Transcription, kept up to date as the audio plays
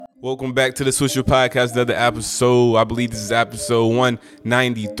Welcome back to the Swisher Podcast, another episode. I believe this is episode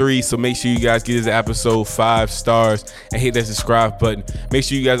 193, so make sure you guys give this episode 5 stars and hit that subscribe button. Make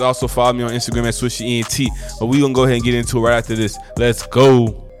sure you guys also follow me on Instagram at SwisherENT, but we're going to go ahead and get into it right after this. Let's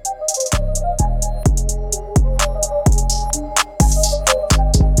go.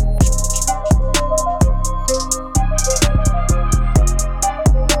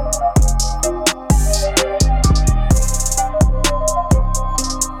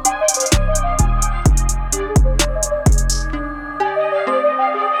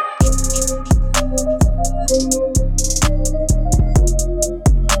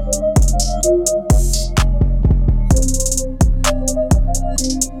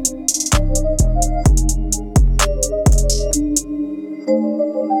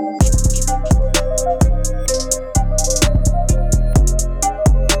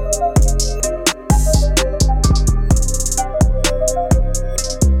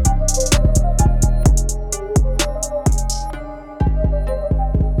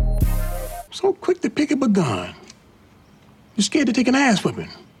 So quick to pick up a gun. You're scared to take an ass whipping.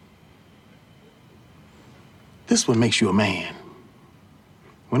 This what makes you a man.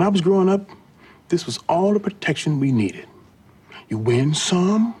 When I was growing up, this was all the protection we needed. You win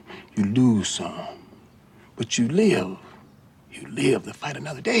some, you lose some. But you live to fight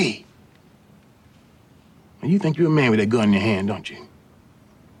another day. And you think you're a man with that gun in your hand, don't you?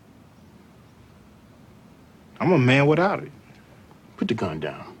 I'm a man without it. Put the gun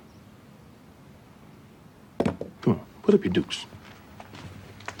down. Come on, put up your dukes.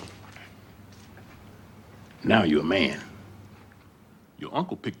 Now you're a man. Your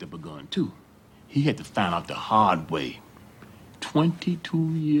uncle picked up a gun, too. He had to find out the hard way.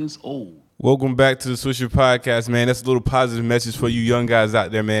 22 years old. Welcome back to the Swisher Podcast, man. That's a little positive message for you young guys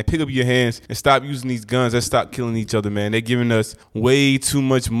out there, man. Pick up your hands and stop using these guns. Let's stop killing each other, man. They're giving us way too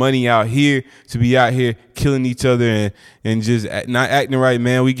much money out here to be out here killing each other and just not acting right,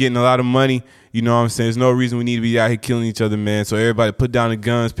 man. We getting a lot of money. You know what I'm saying? There's no reason we need to be out here killing each other, man. So everybody put down the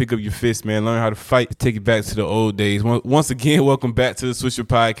guns, pick up your fists, man. Learn how to fight, take it back to the old days. Once again, welcome back to the Swisher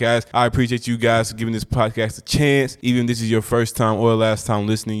Podcast. I appreciate you guys for giving this podcast a chance. Even if this is your first time or last time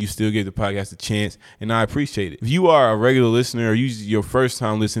listening, you still give the podcast a chance, and I appreciate it. If you are a regular listener or your first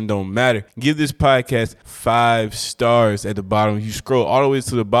time listening, don't matter. Give this podcast 5 stars at the bottom. If you scroll all the way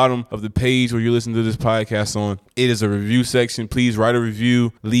to the bottom of the page where you're listening to this podcast on, it is a review section. Please write a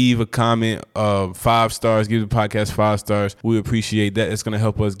review, leave a comment. 5 stars, give the podcast 5 stars. We appreciate that. It's going to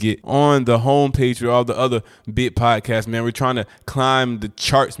help us get on the homepage with all the other big podcasts, man. We're trying to climb the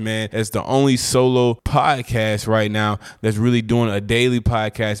charts, man, as the only solo podcast right now that's really doing a daily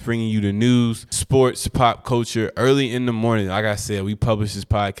podcast, bringing you the news, sports, pop culture early in the morning. Like I said, we publish this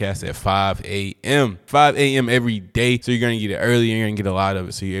podcast at 5 a.m. 5 a.m. every day, so you're going to get it early and you're going to get a lot of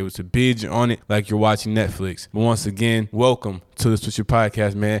it, so you're able to binge on it like you're watching Netflix. But once again, welcome to the Swisher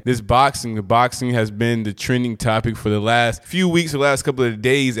Podcast, man. The boxing has been the trending topic for the last few weeks, the last couple of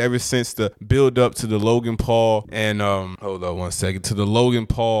days, ever since the build up to the Logan Paul and to the Logan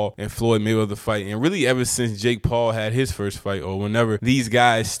Paul and Floyd Mayweather fight, and really ever since Jake Paul had his first fight, or whenever these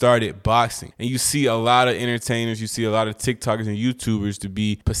guys started boxing. And you see a lot of entertainers, you see a lot of TikTokers and YouTubers to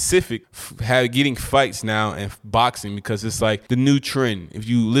be Pacific getting fights now and boxing, because it's like the new trend. If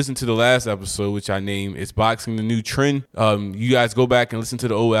you listen to the last episode, which I named "It's Boxing the New Trend," you guys go back and listen to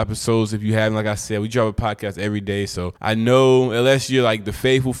the old episodes if you haven't. Like I said, we drop a podcast every day, so I know unless you're like the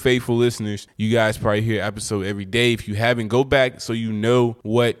faithful listeners, you guys probably hear an episode every day. If you haven't, go back so you know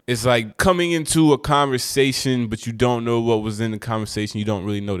what it's like coming into a conversation, but you don't know what was in the conversation. You don't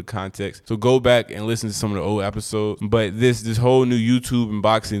really know the context. So go back and listen to some of the old episodes. But this whole new YouTube and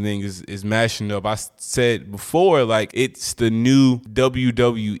boxing thing is mashing up. I said before, like, it's the new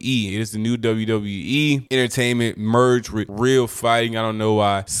WWE. It is the new WWE entertainment merged with real fighting. I don't know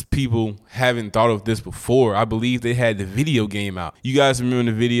why people haven't thought of this before. I believe they had the video game out. You guys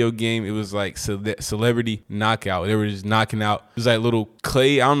remember the video game? It was like Celebrity Knockout. They were just knocking out. It was like little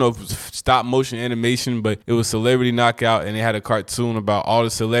clay. I don't know if it was stop motion animation, but it was Celebrity Knockout, and they had a cartoon about all the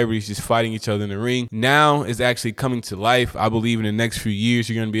celebrities just fighting each other in the ring. Now it's actually coming to life. I believe in the next few years,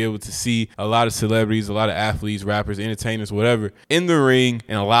 you're going to be able to see a lot of celebrities, a lot of athletes, rappers, entertainers, whatever, in the ring,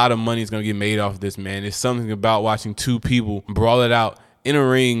 and a lot of money is going to get made off of this, man. There's something about watching two people brawl it out in a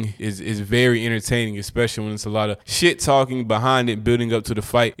ring is very entertaining, especially when it's a lot of shit talking behind it, building up to the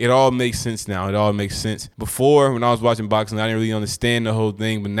fight. It all makes sense now. It all makes sense. Before, when I was watching boxing, I didn't really understand the whole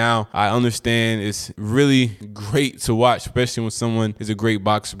thing, but now I understand. It's really great to watch, especially when someone is a great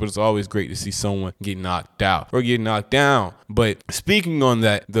boxer, but it's always great to see someone get knocked out or get knocked down. But speaking on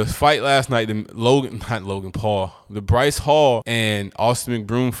that, the fight last night, the Bryce Hall and Austin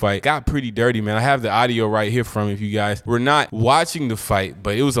McBroom fight got pretty dirty, man. I have the audio right here from it if you guys were not watching the fight,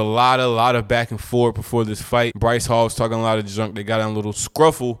 but it was a lot of back and forth before this fight. Bryce Hall was talking a lot of junk. They got in a little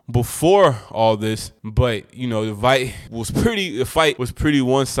scruffle before all this, but you know, the fight was pretty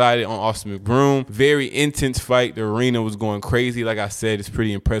one-sided on Austin McBroom. Very intense fight. The arena was going crazy. Like I said, it's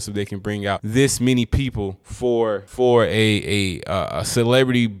pretty impressive they can bring out this many people for a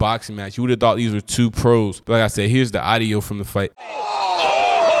celebrity boxing match. You would have thought these were two pros. But like I said, here's the audio from the fight.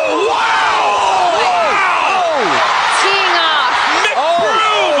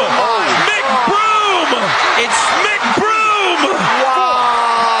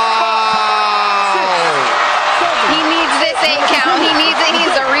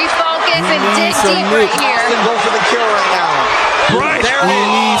 Right here. Go for the kill right now. Right. There he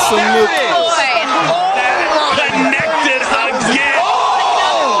needs some milk. Connected again.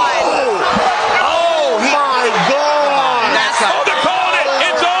 Oh my God. Oh, they're calling it.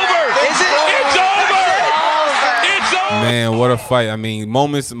 It's over. Is it? It's over. Man, what a fight. I mean,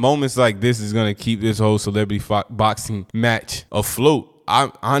 moments like this is going to keep this whole celebrity boxing match afloat.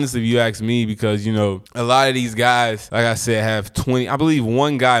 Honestly, if you ask me, because, you know, a lot of these guys, like I said, have 20. I believe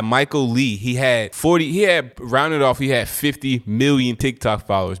one guy, Michael Lee, he had 50 million TikTok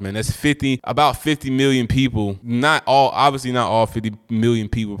followers, man. That's about 50 million people. Obviously not all 50 million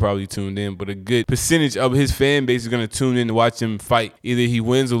people probably tuned in, but a good percentage of his fan base is going to tune in to watch him fight. Either he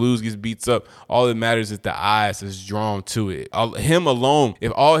wins or loses, gets beats up. All that matters is the eyes that's drawn to it. Him alone,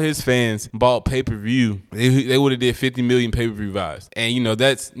 if all his fans bought pay-per-view, they would have did 50 million pay-per-view buys. And, you know,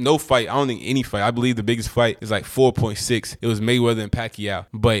 that's no fight. I don't think any fight. I believe the biggest fight is like 4.6. It was Mayweather and Pacquiao.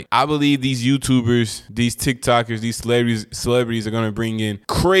 But I believe these YouTubers, these TikTokers, these celebrities are going to bring in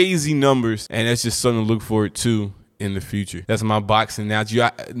crazy numbers. And that's just something to look forward to in the future. That's my boxing analogy.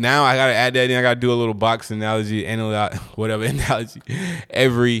 Now I gotta add that in. I gotta do a little boxing analogy, whatever analogy,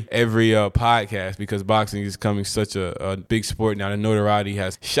 every podcast, because boxing is becoming such a big sport now. The notoriety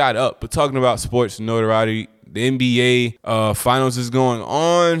has shot up. But talking about sports notoriety, the NBA finals is going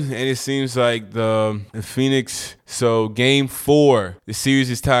on, and it seems like the Phoenix. So game 4, the series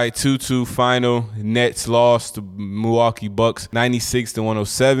is tied 2-2 final. Nets lost to Milwaukee Bucks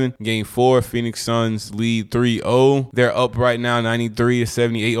 96-107. Game 4, Phoenix Suns lead 3-0. They're up right now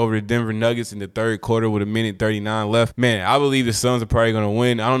 93-78 over the Denver Nuggets in the third quarter with 1:39 left. Man, I believe the Suns are probably going to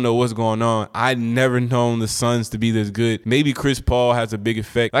win. I don't know what's going on. I never known the Suns to be this good. Maybe Chris Paul has a big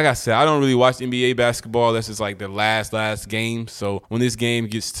effect. Like I said, I don't really watch NBA basketball. That's just like the last game. So when this game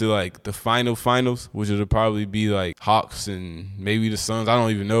gets to like the finals, which will probably be like Hawks and maybe the Suns, I don't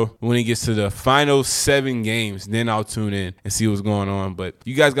even know. When it gets to the final 7 games, then I'll tune in and see what's going on. But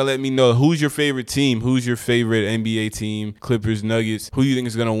you guys gotta let me know, who's your favorite team? Who's your favorite NBA team? Clippers, Nuggets. Who do you think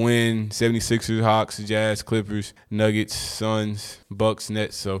is gonna win? 76ers, Hawks, Jazz, Clippers, Nuggets, Suns, Bucks,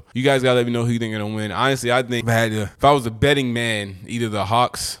 Nets. So you guys gotta let me know who you think is gonna win. Honestly, I think if I was a betting man, either the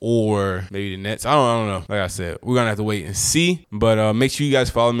Hawks or maybe the Nets. I don't know. Like I said, we're gonna have to wait and see. But make sure you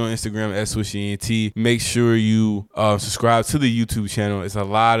guys follow me on Instagram at SwishyNT. Make sure you subscribe to the YouTube channel. It's a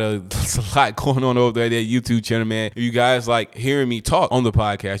lot going on over there, that YouTube channel, man. If you guys like hearing me talk on the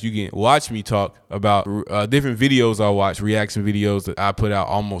podcast, you can watch me talk about different videos I watch, reaction videos that I put out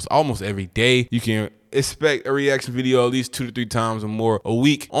almost every day. You can expect a reaction video at least 2 to 3 times or more a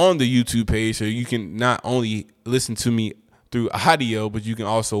week on the YouTube page, so you can not only listen to me through audio, but you can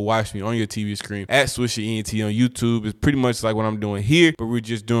also watch me on your TV screen at SwishyENT on YouTube. It's pretty much like what I'm doing here, but we're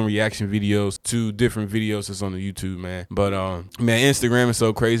just doing reaction videos to different videos that's on the YouTube, man. But man, Instagram is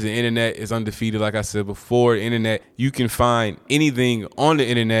so crazy. The internet is undefeated. Like I said before, the internet, you can find anything on the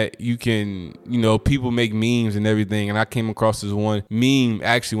internet. You can, people make memes and everything. And I came across this one meme,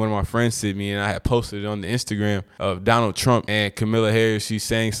 actually one of my friends sent me, and I had posted it on the Instagram of Donald Trump and Kamala Harris. She's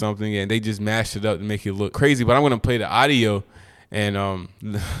saying something, and they just mashed it up to make it look crazy. But I'm gonna play the audio. And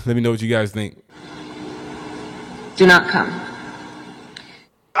let me know what you guys think. Do not come.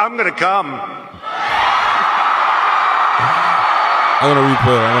 I'm going to come. I'm going to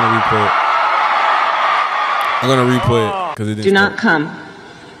replay it because it didn't Do not come.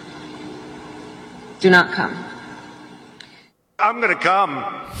 Do not come. I'm going to come.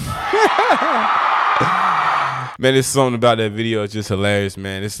 Man, there's something about that video. It's just hilarious,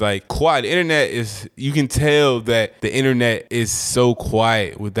 man. It's like quiet. The internet is, you can tell that the internet is so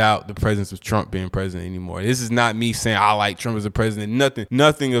quiet without the presence of Trump being president anymore. This is not me saying I like Trump as a president.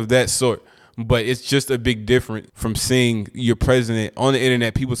 Nothing of that sort. But it's just a big difference from seeing your president on the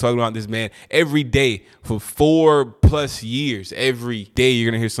internet, people talking about this man every day for 4+ years. Every day you're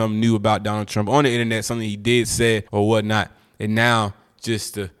going to hear something new about Donald Trump on the internet, something he did, said, or whatnot. And now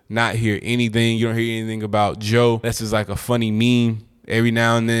just to not hear anything, you don't hear anything about Joe. That's just like a funny meme every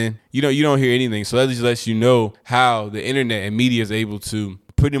now and then. You don't hear anything. So that just lets you know how the internet and media is able to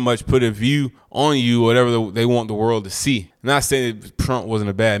pretty much put a view on you, whatever they want the world to see. I'm not saying that Trump wasn't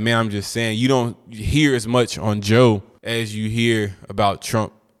a bad man. I'm just saying you don't hear as much on Joe as you hear about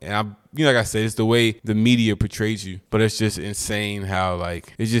Trump. And like I said, it's the way the media portrays you. But it's just insane how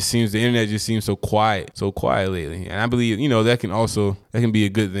like it just seems, the internet just seems so quiet lately. And I believe, that can be a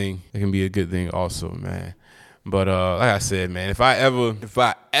good thing. That can be a good thing also, man. But like I said, man, if I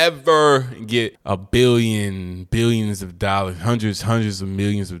ever get billions of dollars, hundreds of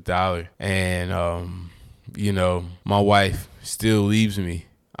millions of dollars, and my wife still leaves me,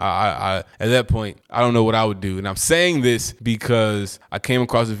 I at that point, I don't know what I would do. And I'm saying this because I came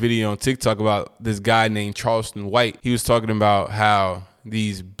across a video on TikTok about this guy named Charleston White. He was talking about how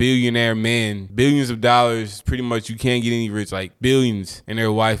these billionaire men, billions of dollars, pretty much you can't get any rich, like billions, and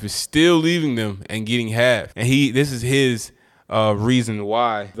their wife is still leaving them and getting half. And this is his reason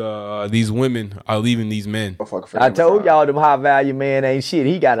why these women are leaving these men. I told y'all them high value man ain't shit.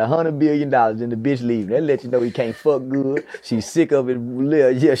 He got $100 billion and the bitch leaving. That let you know he can't fuck good. She's sick of it.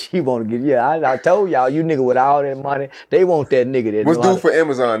 Yeah, she want to get. Yeah, I told y'all, you nigga with all that money, they want that nigga. What's due for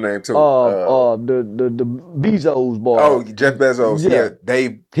Amazon name too? The Bezos boy. Oh, Jeff Bezos. Yeah,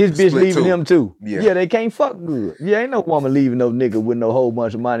 his bitch leaving too. him too. Yeah, they can't fuck good. Yeah, ain't no woman leaving no nigga with no whole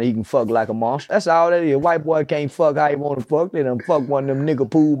bunch of money. He can fuck like a monster. That's all that is. White boy can't fuck how he want to fuck. They done fuck one of them nigga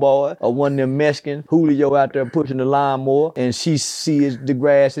pool boys or one of them Mexican Julio out there pushing the lawnmower, and she sees the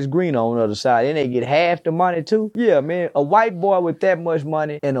grass is green on the other side. And they get half the money too. Yeah, man, a white boy with that much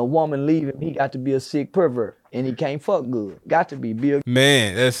money and a woman leaving, he got to be a sick pervert. And he can't fuck good. Got to be Bill.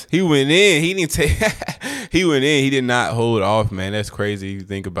 Man, he went in. He didn't take. He went in. He did not hold off, man. That's crazy if you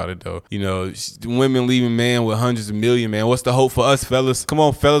think about it, though. Women leaving man with hundreds of million, man. What's the hope for us, fellas? Come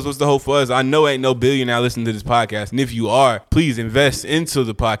on, fellas. What's the hope for us? I know ain't no billionaire listening to this podcast. And if you are, please invest into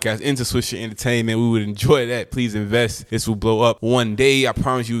the podcast, into Swisher Entertainment. We would enjoy that. Please invest. This will blow up one day. I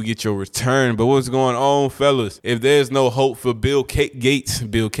promise you will get your return. But what's going on, fellas? If there's no hope for Bill Gates,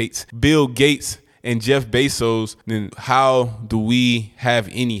 and Jeff Bezos, then how do we have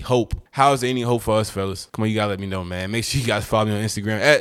any hope? How is there any hope for us, fellas? Come on, you gotta let me know, man. Make sure you guys follow me on Instagram